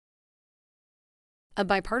A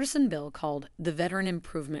bipartisan bill called the Veteran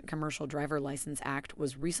Improvement Commercial Driver License Act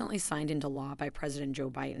was recently signed into law by President Joe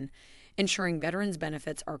Biden, ensuring veterans'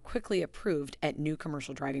 benefits are quickly approved at new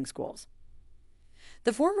commercial driving schools.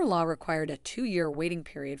 The former law required a 2-year waiting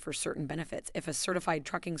period for certain benefits if a certified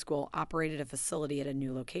trucking school operated a facility at a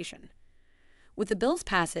new location. With the bill's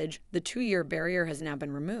passage, the 2-year barrier has now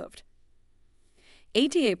been removed.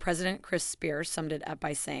 ATA President Chris Spears summed it up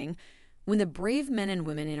by saying, "When the brave men and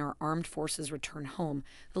women in our armed forces return home,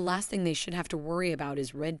 the last thing they should have to worry about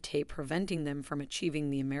is red tape preventing them from achieving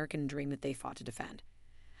the American dream that they fought to defend."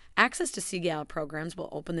 Access to CDL programs will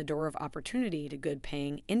open the door of opportunity to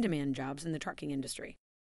good-paying, in-demand jobs in the trucking industry.